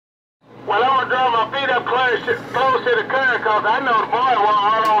close to the curb, because I know the boy won't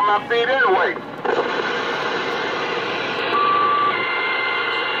hold on my feet anyway.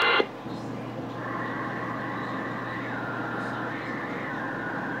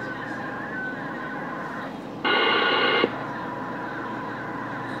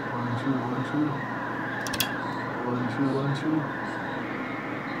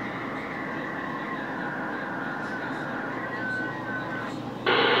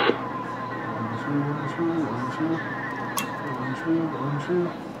 One, two.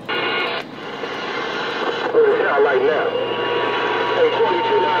 Yeah, like now. Hey,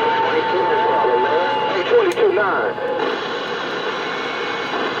 409, man. Hey, 409.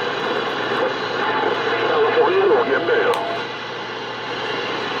 California, get mail.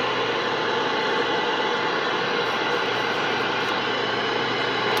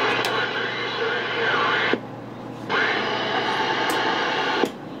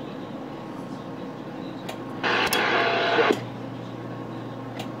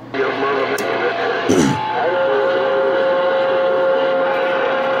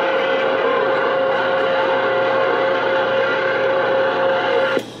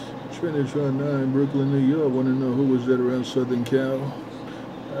 Trinitron9, Brooklyn, New York. Want to know who was that around Southern Cal?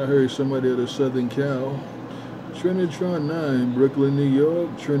 I heard somebody out of Southern Cal. Trinitron9, Brooklyn, New York.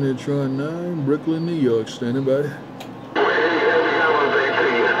 Trinitron9, Brooklyn, New York. Standing by.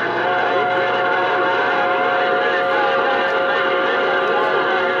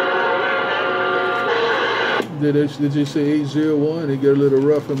 Did you say 801? It got a little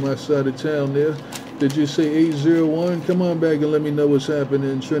rough on my side of town there. Did you say 801? Come on back and let me know what's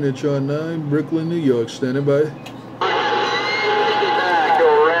happening. Trinitron9, Brooklyn, New York. Standing by.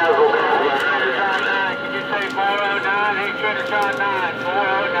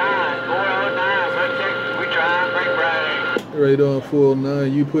 Right on,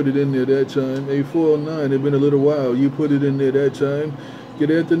 409. You put it in there that time. Hey, 409, it's been a little while. You put it in there that time. Good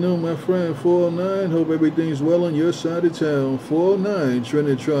afternoon, my friend. 409. Hope everything's well on your side of town. 409,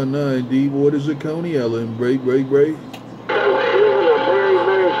 Trinitron9, Deep Waters of Coney Island. Break. Merry Christmas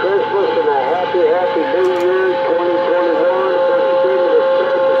and a happy New Year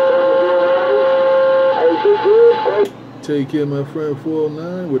 2021. Take care, my friend.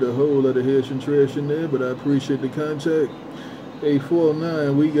 409, with a whole lot of Haitian trash in there, but I appreciate the contact. Hey,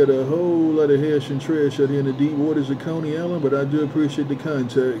 409, we got a whole lot of Haitian trash out here in the deep waters of Coney Island, but I do appreciate the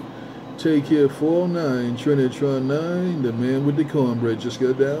contact. Take care, 409, Trinitron9, the man with the cornbread. Just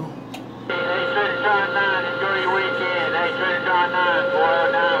got down. Hey, Trinitron9, enjoy your weekend. Hey, Trinitron9,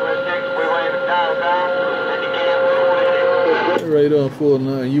 409, we're waiting to talk about. Right on,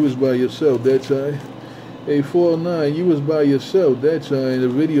 409, you was by yourself that time. Hey, 409, you was by yourself that time. The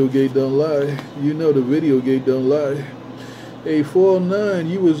video gate don't lie. You know the video gate don't lie. Hey, 409,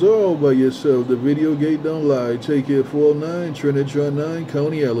 you was all by yourself. The video gate don't lie. Take care, 409, Trinitron9,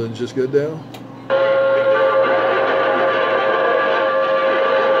 Coney Island. Just got down.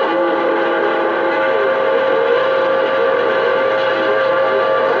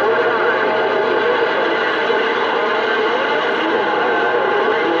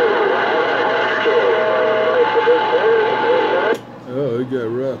 Oh, it got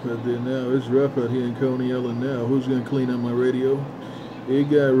rough out there now. It's rough out here in Coney Island now. Who's going to clean up my radio? It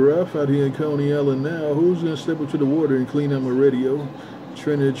got rough out here in Coney Island now. Who's going to step up to the water and clean up my radio?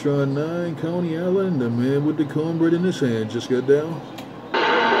 Trinitron9, Coney Island, the man with the cornbread in his hand. Just got down.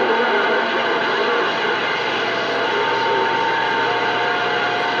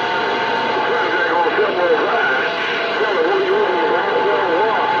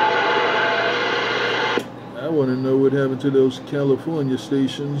 I want to know what happened to those California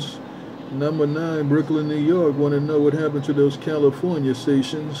stations. Number 9, Brooklyn, New York. Want to know what happened to those California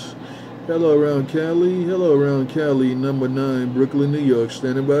stations. Hello around Cali. Hello around Cali. Number 9, Brooklyn, New York.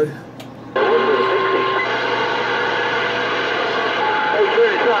 Standing by.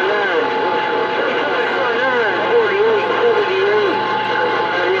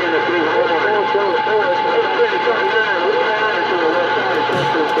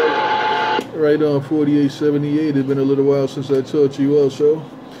 Right on 4878. It's been a little while since I talked to you also.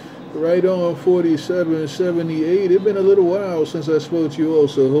 Right on 4778. It's been a little while since I spoke to you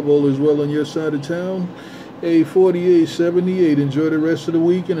also. Hope all is well on your side of town. Hey, 4878. Enjoy the rest of the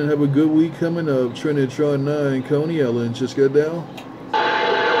weekend and have a good week coming up. Trinitron9, Coney Island. Just got down.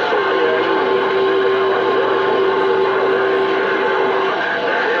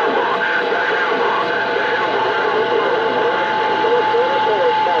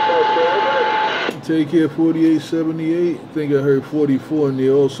 Take care, 4878. I think I heard 44 in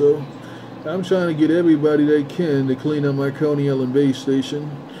there also. I'm trying to get everybody that can to clean up my Coney Island base station.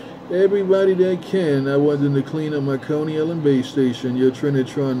 Everybody that can, I want them to clean up my Coney Island base station. Your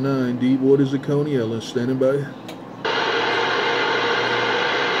Trinitron9, deep waters of Coney Island, standing by.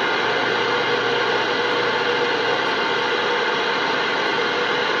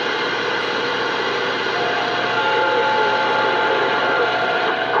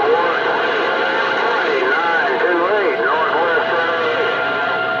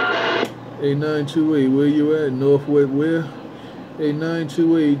 A 928, where you at? Northwest where? A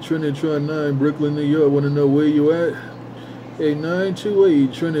 928 Trinitron9, Brooklyn, New York. Want to know where you at? A 928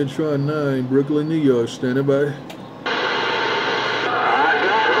 Trinitron9, Brooklyn, New York. Standing by.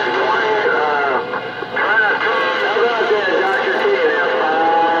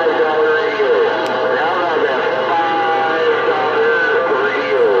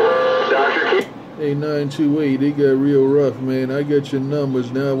 A 928, they got real rough, man. I got your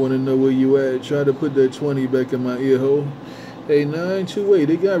numbers. Now I want to know where you at. Try to put that 20 back in my ear hole. A 928,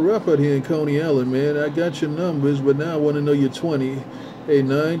 they got rough out here in Coney Island, man. I got your numbers, but now I want to know your 20. A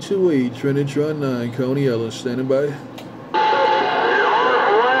 928 Trinitron9, Coney Island, standing by.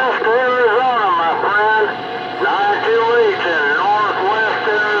 Northwest Arizona, my friend. 928 in Northwest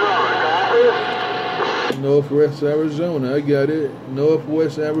Arizona. Copy? Northwest Arizona, I got it.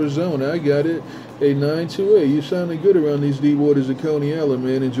 Northwest Arizona, I got it. A 928, you sounding good around these deep waters of Coney Island,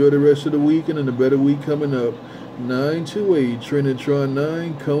 man. Enjoy the rest of the weekend and a better week coming up. 928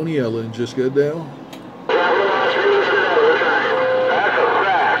 Trinitron9, Coney Island. Just got down. That's a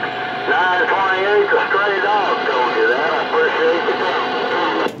fact. 928, the stray dog told you that. I appreciate the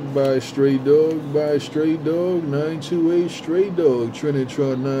comment. By Stray Dog, by Stray Dog, 928 Stray Dog,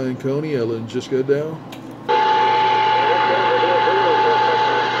 Trinitron9, Coney Island. Just got down.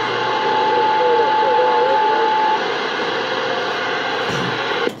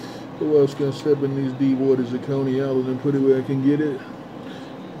 Who else can step in these deep waters of Coney Island and put it where I can get it?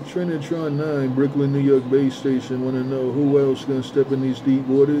 Trinitron9, Brooklyn, New York base station. Want to know who else can step in these deep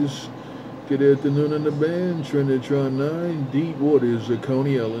waters? Good afternoon on the band. Trinitron9, deep waters of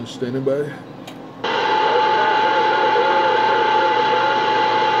Coney Island. Standing by.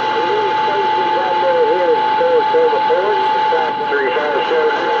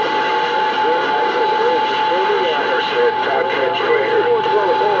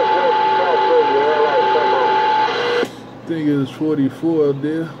 I think it was 44 out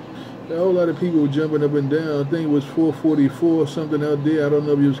there. A whole lot of people were jumping up and down. I think it was 444 something out there. I don't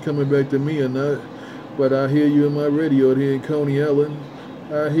know if it was coming back to me or not, but I hear you in my radio out here in Coney Island.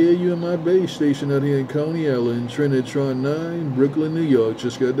 I hear you in my base station out here in Coney Island. Trinitron9, Brooklyn, New York.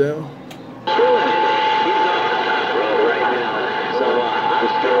 Just got down. I'll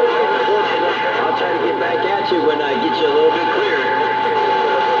try to get back at you when I get you a little bit clearer.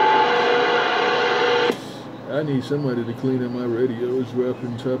 I need somebody to clean up my radio. It's rough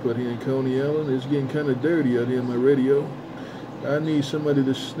and tough out here in Coney Island. It's getting kind of dirty out here in my radio. I need somebody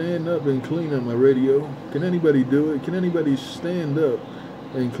to stand up and clean up my radio. Can anybody do it? Can anybody stand up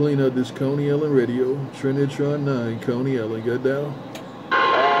and clean up this Coney Island radio? Trinitron9, Coney Island. Got down?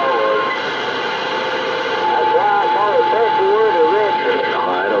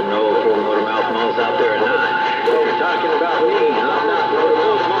 I don't know if we'll motor mouth moles out there or not. If you're talking about me, I'm not motor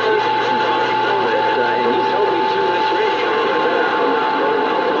mouth moles. And he told me to this radio that I'm not motor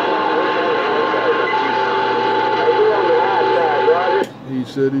mouth moles. He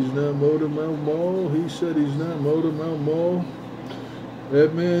said he's not Motor Mouth Mall. He said he's not Motor Mouth Mall.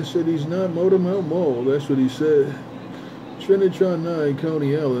 That man said he's not Motor Mouth Mall. That's what he said. Trinitron9,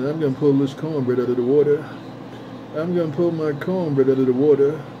 Coney Island. I'm going to pull this cornbread out of the water. I'm going to pull my cornbread out of the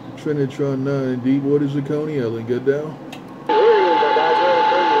water. Trinitron9, deep waters of Coney Island. Get down.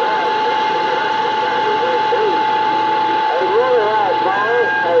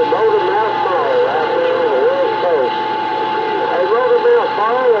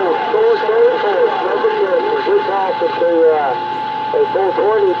 A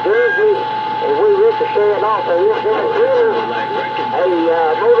 420 Jersey, and we ricocheted off a Motor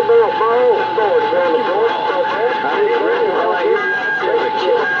Mouth Mall board down the board.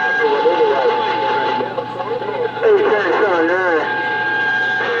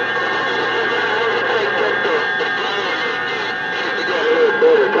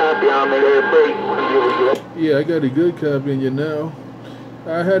 Yeah, I got a good copy in you now.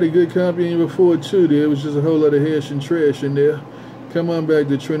 I had a good copy in you before too. There was just a whole lot of hash and trash in there. Come on back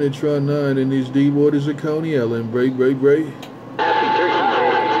to Trinitron9 in these deep waters of Coney Island. Break, break, break. Happy Turkey Day.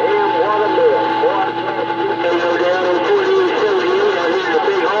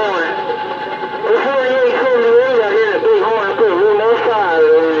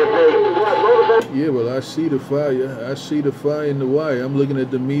 Yeah, well, I see the fire. I see the fire in the wire. I'm looking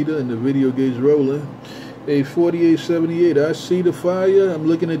at the meter and the video gauge rolling. A 4878, I see the fire. I'm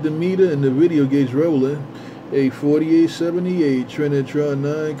looking at the meter and the video gauge rolling. A 4878,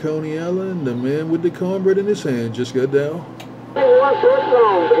 Trinitron9, Coney Island. The man with the cornbread in his hand just got down. Hey, what's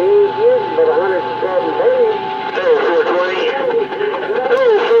wrong, but he's using but 117. Oh, 420.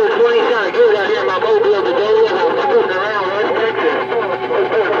 Oh, 420 sounded good out here in my mobile today, and I'm scooting around West Texas. Oh,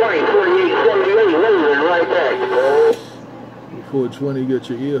 420, 4878, rolling right back. 420, get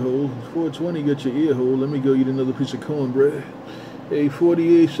your ear hole. 420, get your ear hole. Let me go eat another piece of cornbread. Hey,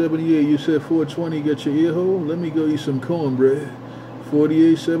 4878, you said 420, get your ear hole? Let me go eat some cornbread.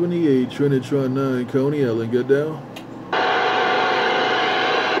 4878, Trinitron9, Coney Island, get down.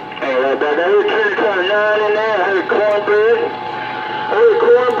 Hey, right back. I heard Trinitron9 in there. I heard cornbread.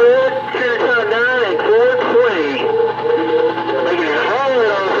 Trinitron9 and 420. Making it hard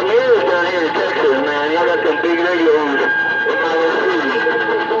on some ears down here in Texas, man. Y'all got some big radios in my little city.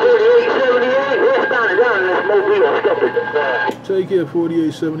 4878, westbound and down in this mobile stuff. Take care,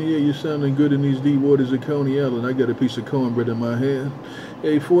 4878. You're sounding good in these deep waters of Coney Island. I got a piece of cornbread in my hand.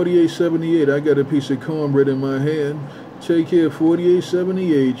 Hey, 4878, I got a piece of cornbread in my hand. Take care,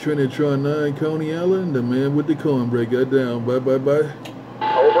 4878, Trinitron9, Coney Island. The man with the cornbread got down. Bye, bye, bye.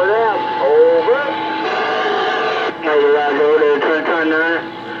 Over there. Over. How you out there, Trinitron9?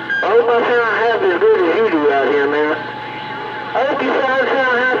 I hope I sound half as good as you do out here, man. I hope you sound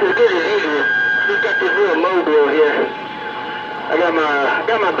half as good as you do. Just got this little mobile here. I got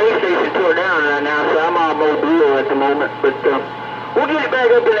my base station tore down right now, so I'm on mobile at the moment. But we'll get it back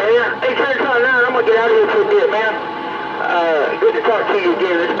up in the air. Hey, Trinitron9, I'm gonna get out of here for a bit, man. Good to talk to you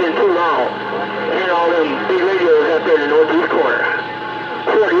again. It's been too long. Hearing all them big radios out there in the northeast corner.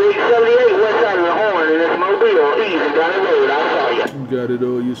 4878, west side of the horn, and it's mobile. Easy, got it loaded. I saw you. Got it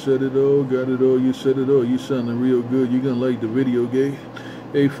all, you said it all. Got it all, you said it all. You sounding real good. You're gonna like the video gate.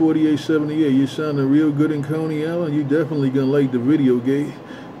 Hey, 4878, you sounding real good in Coney Island. You definitely gonna like the video gate.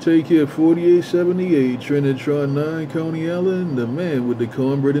 Take care, 4878, Trinitron9, Coney Island. The man with the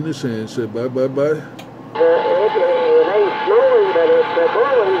cornbread in his hand said bye, bye, bye. It ain't snowing, but it's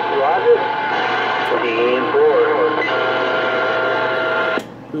blowing, Roger. 10-4.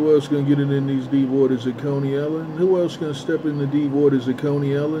 Who else gonna get it in these deep waters of Coney Island? Who else gonna step in the deep waters of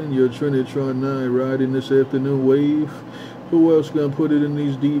Coney Island? Your Trinitron9 riding this afternoon wave. Who else gonna put it in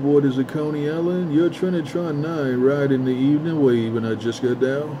these deep waters of Coney Island? Your Trinitron9 riding the evening wave, and I just got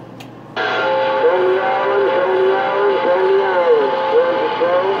down. Coney Island, Coney Island, Coney Island. Where's it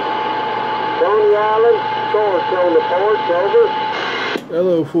go? Coney Island, Storch on the porch, over.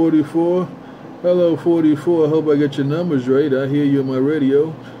 Hello, 44. Hello, 44. I hope I got your numbers right. I hear you on my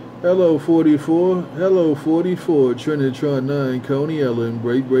radio. Hello, 44. Hello, 44. Trinitron9, Coney Island.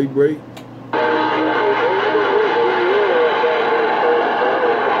 Break, break, break.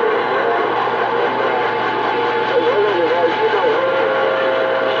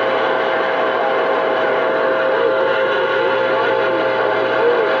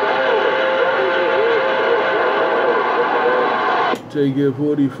 Take care,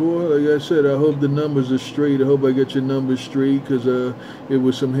 44. Like I said, I hope the numbers are straight. I hope I get your numbers straight, because it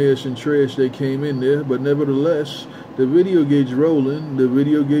was some hash and trash that came in there. But nevertheless, the video gauge rolling. The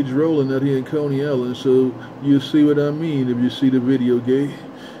video gauge rolling out here in Coney Island. So you'll see what I mean if you see the video gauge.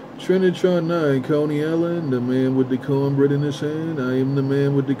 Trinitron9, Coney Island, the man with the cornbread in his hand. I am the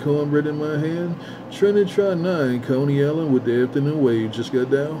man with the cornbread in my hand. Trinitron9, Coney Island with the afternoon wave. Just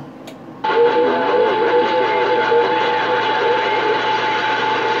got down.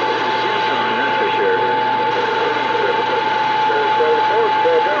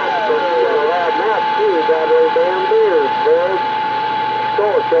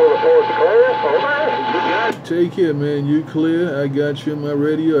 Take care, man. You clear. I got you in my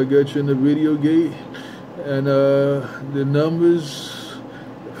radio. I got you in the video gate. And the numbers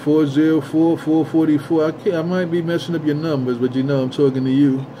 404, 444. I might be messing up your numbers, but you know I'm talking to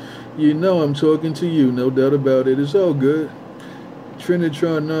you. You know I'm talking to you, no doubt about it. It's all good.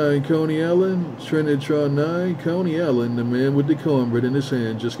 Trinitron9, Coney Island. Trinitron9, Coney Island. The man with the cornbread in his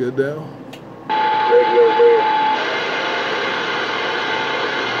hand just got down. Radio there.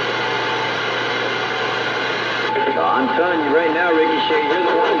 I'm telling you right now, Ricochet, you're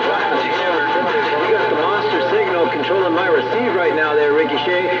the one driving the hammer. You got the monster signal controlling my receive right now there,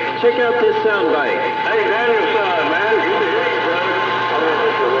 Ricochet. Check out this soundbite. Hey, Daniel, man. Good to hear you, brother. I'm going to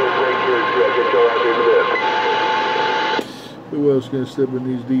take your little break here until I get y'all out here with this. Who else gonna step in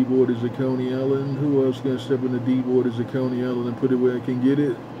these deep waters of Coney Island? Who else gonna step in the deep waters of Coney Island and put it where I can get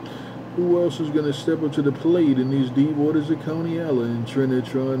it? Who else is going to step up to the plate in these deep waters of Coney Island?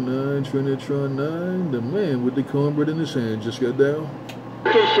 Trinitron9, the man with the cornbread in his hand just got down.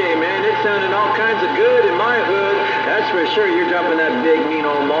 Ricochet, man, it sounded all kinds of good in my hood. That's for sure. You're dumping that big, mean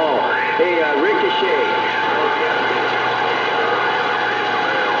old mall. Hey, Ricochet.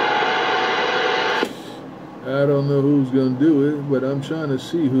 I don't know who's going to do it, but I'm trying to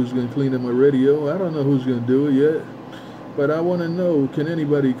see who's going to clean up my radio. I don't know who's going to do it yet, but I want to know, can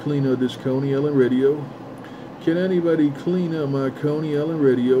anybody clean up this Coney Island radio? Can anybody clean up my Coney Island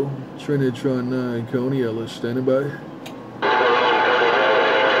radio? Trinitron9, Coney Island, standing by.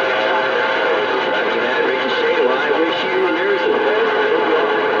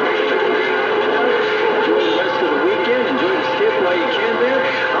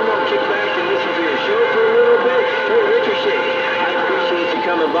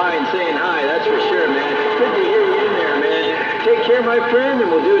 My friend, and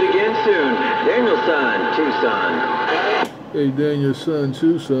we'll do it again soon. Daniel's son, Tucson. Hey, Daniel's son,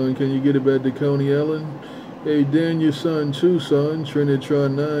 Tucson, can you get it back to Coney Island? Hey, Daniel's son, Tucson,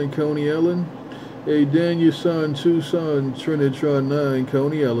 Trinitron9, Coney Island. Hey, Daniel's son, Tucson, Trinitron9,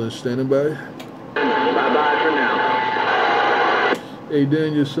 Coney Island, standing by. Bye-bye for now. Hey,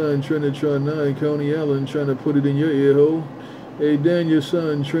 Daniel's son, Trinitron9, Coney Island, trying to put it in your ear hole. Hey, Daniel's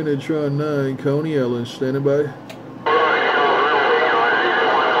son, Trinitron9, Coney Island, standing by.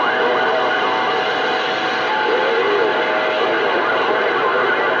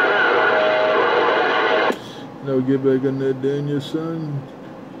 No, get back on that, Daniel, son.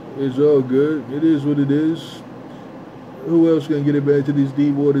 It's all good. It is what it is. Who else gonna get it back to these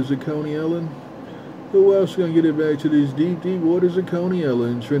deep waters of Coney Island? Who else gonna get it back to these deep, deep waters of Coney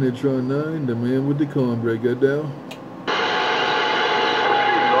Island? Trinitron9, the man with the cornbread, got down.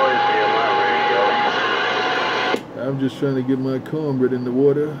 I'm just trying to get my cornbread in the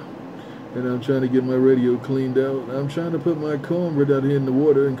water, and I'm trying to get my radio cleaned out. I'm trying to put my cornbread out here in the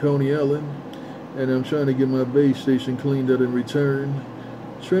water in Coney Island, and I'm trying to get my base station cleaned out in return.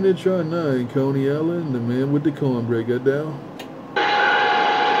 Trinitron9, Coney Island, the man with the cornbread, got down.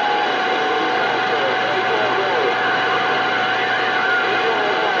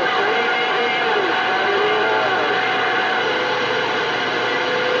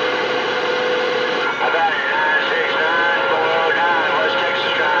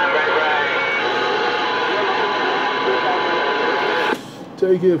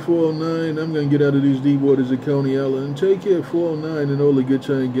 Take care, 409. I'm going to get out of these deep waters of Coney Island. Take care, 409, and all the good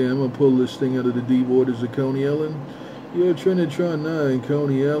time gang. I'm going to pull this thing out of the deep waters of Coney Island. You're Trinitron9,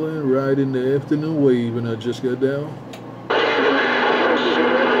 Coney Island, riding the afternoon wave, and I just got down. Oh,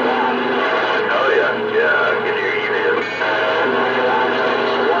 yeah, I can hear you, man.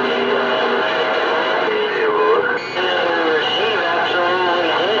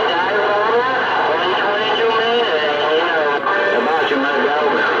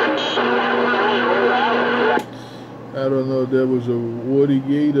 I don't know if that was a Woody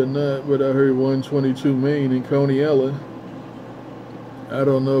Gate or not, but I heard 122 Main in Coney Island. I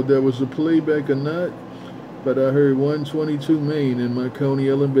don't know if that was a playback or not, but I heard 122 Main in my Coney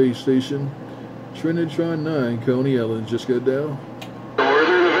Island base station. Trinitron9, Coney Island, just got down.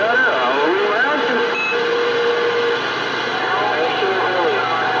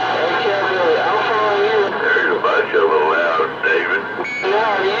 There's a bunch of them out, David.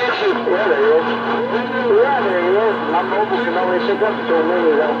 Yeah, there he is. My mobile can only pick up so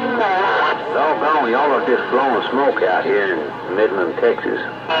many, though. Doggone, y'all are just blowing smoke out here in Midland, Texas.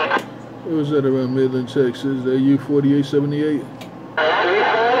 It was at around Midland, Texas. That U-4878.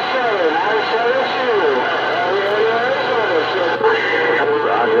 357,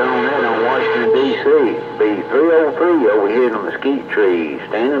 Roger on that on Washington, D.C. B303 over here in the mesquite trees.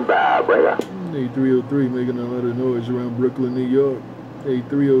 Standing by, brother. A303 making a lot of noise around Brooklyn, New York.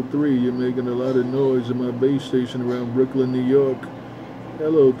 A303, you're making a lot of noise in my base station around Brooklyn, New York.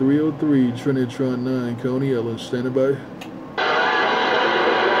 Hello, 303, Trinitron9, Coney Island, standing by.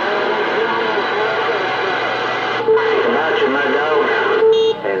 About you, my dog.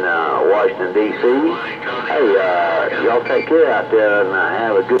 In Washington, D.C. Hey, y'all take care out there and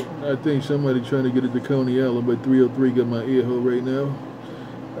have a good... I think somebody trying to get it to Coney Island, but 303 got my ear hole right now.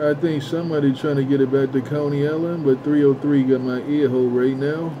 I think somebody trying to get it back to Coney Island, but 303 got my ear hole right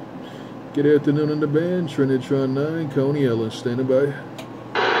now. Good afternoon on the band, Trinitron9, Coney Island, standing by.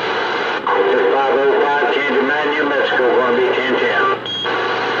 505, Kansas, New Mexico, going to be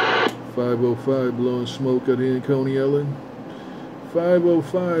 1010. 505 blowing smoke out here in Coney Island.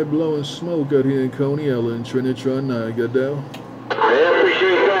 505 blowing smoke out here in Coney Island, Trinitron9, got down. I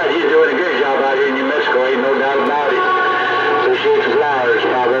appreciate that. You're doing a great job out here in New Mexico, ain't no doubt about it. Appreciate the flowers,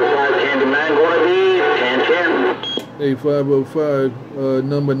 505, going to be 10-10. Hey, 505,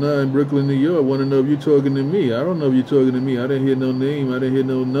 number 9, Brooklyn, New York. Want to know if you're talking to me. I don't know if you're talking to me. I didn't hear no name. I didn't hear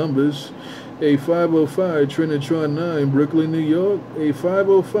no numbers. Hey, 505, Trinitron9, Brooklyn, New York. Hey,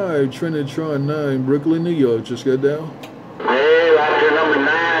 505, Trinitron9, Brooklyn, New York. Just got down. Hey, Raptor number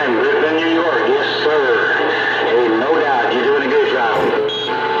 9, Brooklyn, New York. Yes, sir. Hey, no doubt. You're doing a good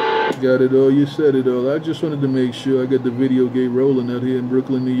job. Got it all. You said it all. I just wanted to make sure I got the video gate rolling out here in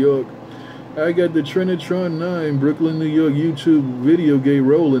Brooklyn, New York. I got the Trinitron9 Brooklyn, New York YouTube video gate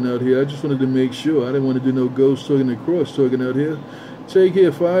rolling out here. I just wanted to make sure. I didn't want to do no ghost talking and cross talking out here. Take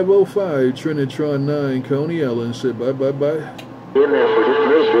care, 505 Trinitron9 Coney Island. Say bye. In there for just a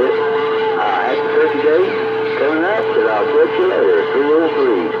little bit. Happy 30 days coming up, and I'll catch you later.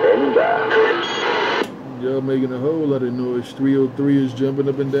 303, standing by. Y'all making a whole lot of noise. 303 is jumping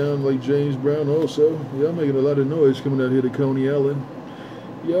up and down like James Brown also. Y'all making a lot of noise coming out here to Coney Island.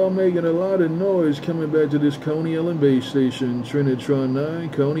 Y'all making a lot of noise coming back to this Coney Island base station.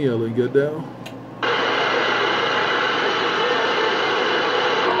 Trinitron9, Coney Island. Get down.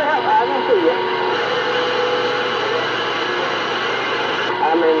 I don't see you.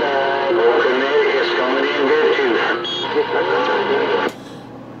 I'm in North Connecticut's coming in good too.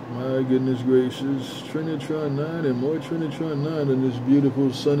 My goodness gracious. Trinitron9 and more Trinitron9 on this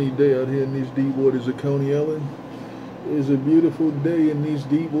beautiful sunny day out here in these deep waters of Coney Island. It's a beautiful day in these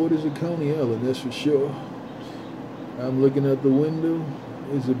deep waters of Coney Island, that's for sure. I'm looking out the window.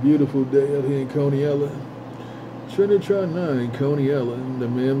 It's a beautiful day out here in Coney Island. Trinitron9, Coney Island, the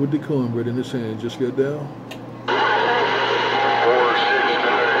man with the cornbread in his hand just got down.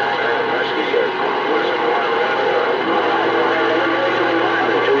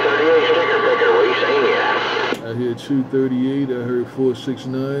 238 sticker picker, we seen ya. I hear 238, I heard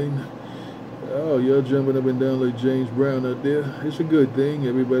 469. Oh, y'all jumping up and down like James Brown out there. It's a good thing.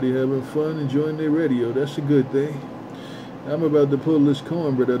 Everybody having fun, enjoying their radio. That's a good thing. I'm about to pull this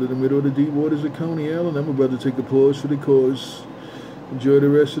cornbread out of the middle of the deep waters of Coney Island. I'm about to take a pause for the cause. Enjoy the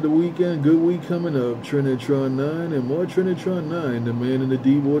rest of the weekend. Good week coming up. Trinitron9 and more Trinitron9. The man in the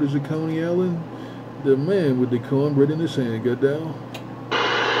deep waters of Coney Island. The man with the cornbread in his hand. Got down.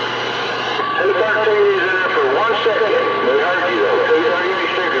 213 is in there for 1 second. We heard you though. 238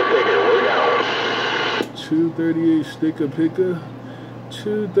 sticker picker, we're down. 238 sticker picker.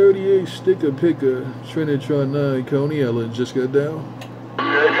 238 sticker picker. Trinitron9 Coney Island just got down.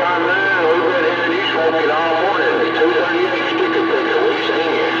 Trinitron9, we've been hearing you smoking all morning. 238 sticker picker, we've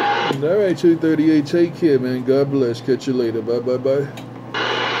seen you. All right, 238, take care, man. God bless. Catch you later. Bye.